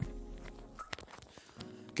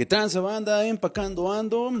¿Qué tranza, banda? Empacando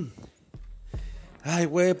ando. Ay,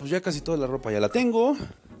 güey, pues ya casi toda la ropa ya la tengo.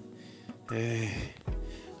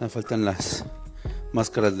 Me faltan las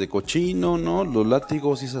máscaras de cochino, ¿no? Los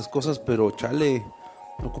látigos y esas cosas, pero chale,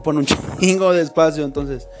 ocupan un chingo de espacio,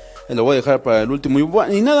 entonces lo voy a dejar para el último.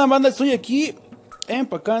 Y nada, banda, estoy aquí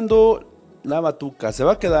empacando la batuca. Se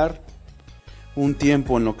va a quedar un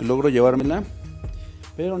tiempo en lo que logro llevármela,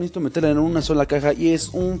 pero necesito meterla en una sola caja y es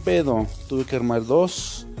un pedo. Tuve que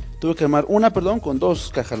armar una, con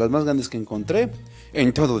dos cajas, las más grandes que encontré,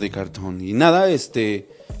 en todo de cartón. Y nada, por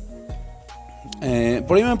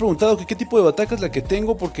ahí me han preguntado que qué tipo de bataca es la que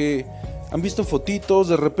tengo, porque han visto fotitos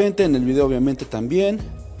de repente, en el video obviamente también.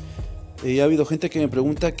 Ha habido gente que me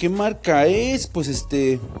pregunta qué marca es, pues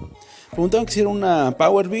preguntaban que si era una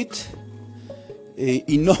Powerbeat.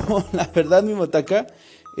 Y no, la verdad mi bataca,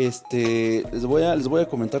 les voy a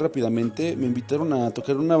comentar rápidamente. Me invitaron a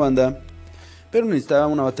tocar una banda, pero necesitaba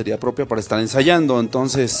una batería propia para estar ensayando.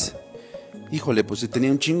 Entonces, híjole, pues tenía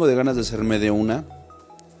un chingo de ganas de hacerme de una,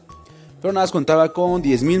 pero nada más contaba con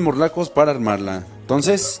 10,000 morlacos para armarla.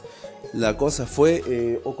 Entonces, la cosa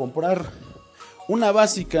fue o comprar una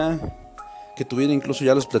básica que tuviera incluso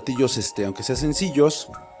ya los platillos, aunque sea sencillos,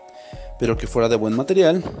 pero que fuera de buen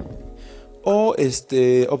material, o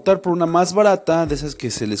optar por una más barata, de esas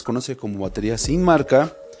que se les conoce como batería sin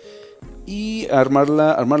marca, y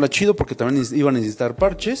armarla chido, porque también iba a necesitar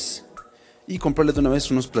parches, y comprarle de una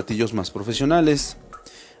vez unos platillos más profesionales.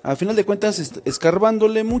 A final de cuentas,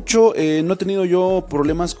 escarbándole mucho, no he tenido yo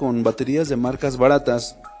problemas con baterías de marcas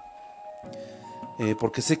baratas,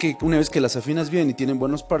 porque sé que una vez que las afinas bien y tienen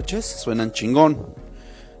buenos parches, suenan chingón.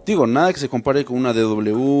 Digo, nada que se compare con una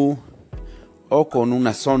DW o con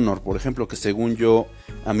una Sonor, por ejemplo, que según yo,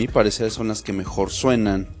 a mi parecer, son las que mejor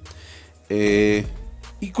suenan.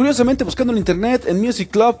 Y curiosamente, buscando en internet, en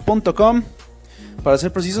musicclub.com, para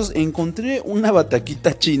ser precisos, encontré una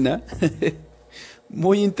bataquita china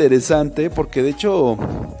muy interesante, porque de hecho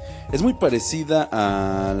es muy parecida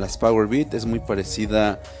a las Powerbeat, es muy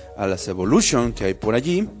parecida a las Evolution que hay por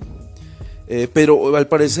allí, pero al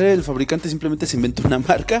parecer el fabricante simplemente se inventó una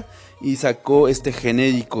marca y sacó este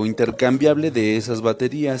genérico intercambiable de esas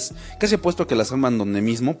baterías. Casi apuesto que las arman donde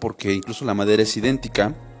mismo, porque incluso la madera es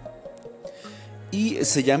idéntica. Y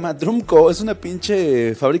se llama Drumco. Es una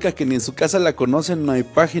pinche fábrica que ni en su casa la conocen. No hay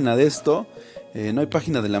página de esto, no hay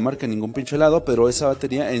página de la marca en ningún pinche lado. Pero esa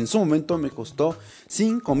batería en su momento me costó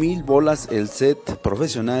 5,000 bolas el set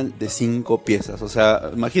profesional de 5 piezas. O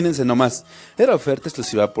sea, imagínense nomás. Era oferta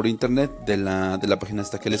exclusiva por internet de la página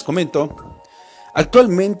esta que les comento.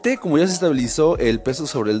 Actualmente, como ya se estabilizó el peso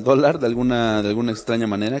sobre el dólar de alguna extraña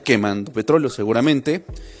manera, quemando petróleo seguramente,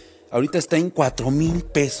 ahorita está en 4,000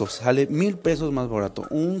 pesos, sale 1,000 pesos más barato.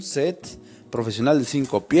 Un set profesional de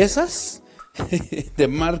 5 piezas, de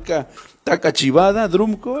marca Takachibada,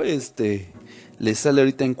 Drumco, le sale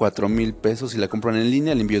ahorita en 4,000 pesos. Si la compran en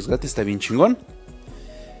línea, el envío es gratis, está bien chingón.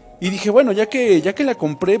 Y dije, bueno, ya que la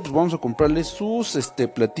compré, pues vamos a comprarle sus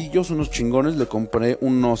platillos, unos chingones. Le compré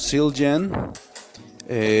unos Zildjian.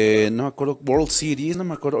 No me acuerdo, World Series, no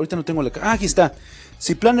me acuerdo, ahorita no tengo la caja. Aquí está,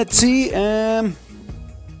 sí, Planet Sea.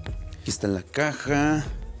 Aquí está la caja.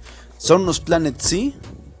 Son unos Planet Sea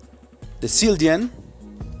de Zildjian.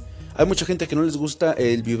 Hay mucha gente que no les gusta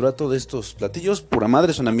el vibrato de estos platillos. Pura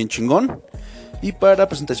madre, suenan bien chingón. Y para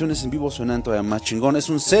presentaciones en vivo suenan todavía más chingón. Es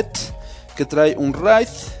un set que trae un ride,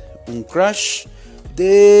 un crash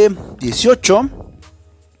de 18.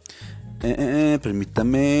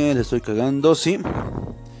 Permítame, le estoy cagando, sí.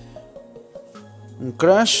 Un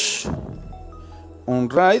crash, un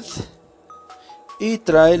ride, y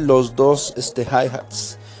trae los dos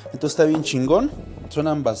hi-hats. Entonces está bien chingón,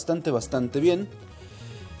 suenan bastante bien.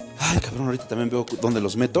 Ay, cabrón, ahorita también veo dónde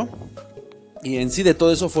los meto. Y en sí de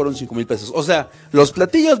todo eso fueron 5,000 pesos. O sea, los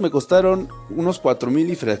platillos me costaron unos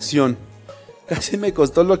 4,000 y fracción. Casi me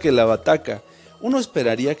costó lo que la bataca. Uno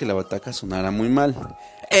esperaría que la bataca sonara muy mal.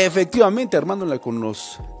 Efectivamente, armándola con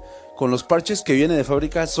los parches que viene de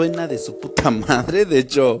fábrica, suena de su puta madre. De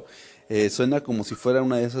hecho, suena como si fuera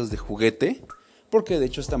una de esas de juguete, porque de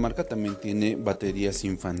hecho esta marca también tiene baterías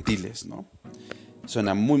infantiles, ¿no?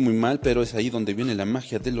 Suena muy mal, pero es ahí donde viene la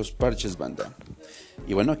magia de los parches, banda.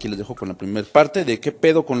 Y bueno, aquí les dejo con la primera parte de qué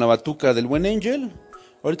pedo con la batuca del buen Angel.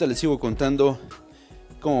 Ahorita les sigo contando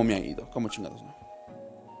cómo me ha ido, cómo chingados, ¿no?